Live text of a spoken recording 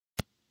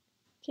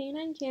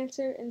Canine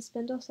cancer and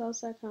spindle cell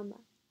sarcoma.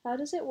 How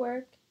does it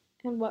work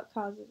and what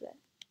causes it?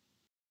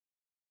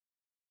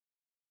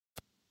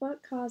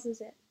 What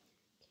causes it?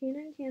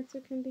 Canine cancer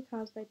can be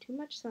caused by too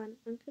much sun,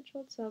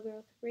 uncontrolled cell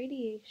growth,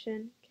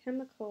 radiation,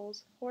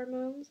 chemicals,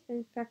 hormones,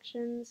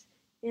 infections,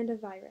 and a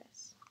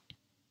virus.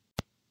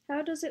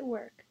 How does it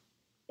work?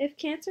 If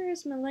cancer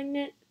is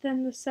malignant,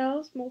 then the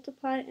cells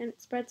multiply and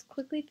it spreads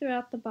quickly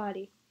throughout the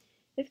body.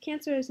 If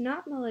cancer is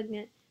not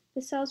malignant,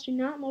 the cells do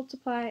not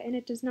multiply and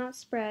it does not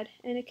spread,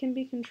 and it can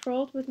be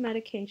controlled with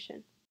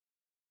medication.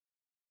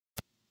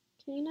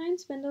 Canine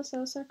spindle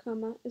cell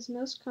sarcoma is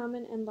most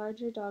common in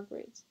larger dog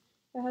breeds.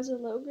 It has a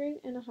low grade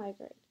and a high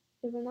grade.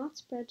 It will not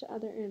spread to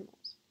other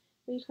animals.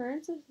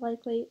 Recurrence is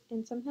likely,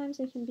 and sometimes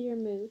it can be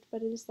removed,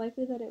 but it is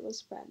likely that it will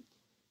spread.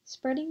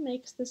 Spreading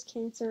makes this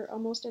cancer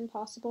almost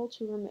impossible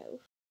to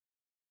remove.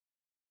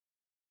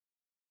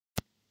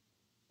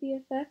 The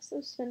effects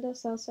of spindle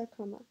cell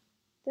sarcoma.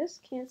 This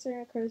cancer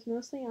occurs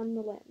mostly on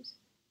the limbs.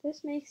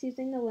 This makes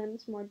using the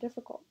limbs more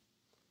difficult.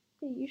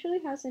 It usually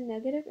has a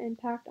negative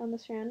impact on the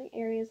surrounding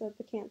areas of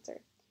the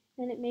cancer,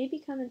 and it may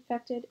become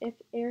infected if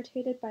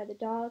irritated by the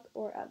dog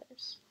or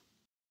others.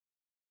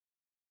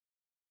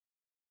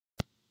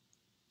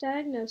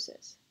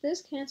 Diagnosis.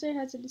 This cancer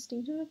has a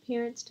distinctive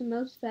appearance to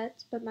most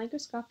vets, but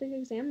microscopic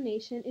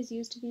examination is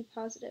used to be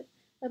positive.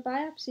 A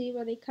biopsy,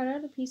 where they cut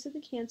out a piece of the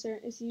cancer,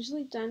 is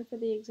usually done for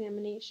the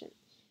examination.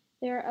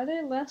 There are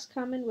other less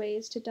common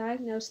ways to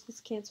diagnose this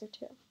cancer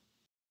too.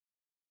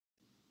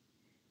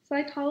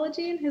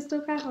 Cytology and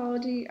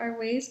histopathology are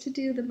ways to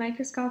do the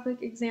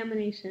microscopic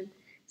examination.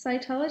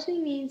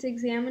 Cytology means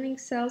examining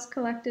cells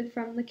collected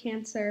from the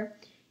cancer,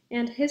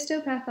 and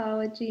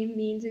histopathology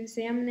means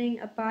examining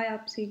a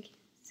biopsy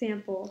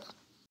sample.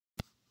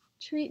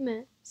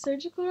 Treatment.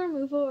 Surgical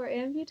removal or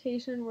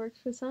amputation works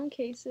for some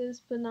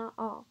cases, but not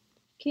all.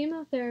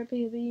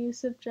 Chemotherapy, the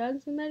use of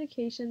drugs and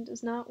medication,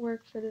 does not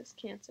work for this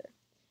cancer.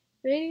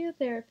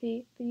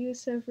 Radiotherapy, the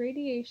use of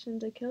radiation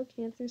to kill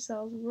cancer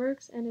cells,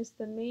 works and is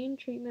the main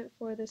treatment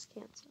for this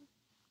cancer.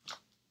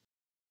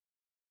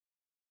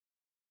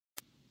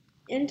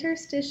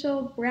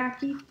 Interstitial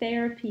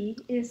brachytherapy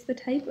is the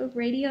type of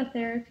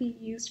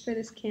radiotherapy used for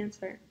this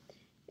cancer.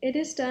 It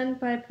is done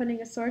by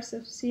putting a source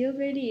of sealed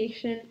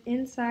radiation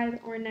inside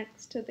or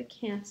next to the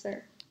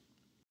cancer.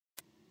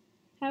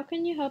 How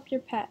can you help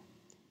your pet?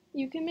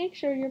 You can make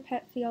sure your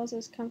pet feels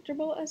as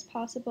comfortable as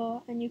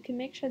possible, and you can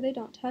make sure they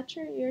don't touch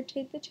or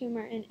irritate the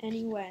tumor in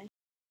any way.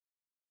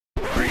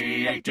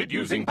 Created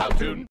using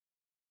Powtoon.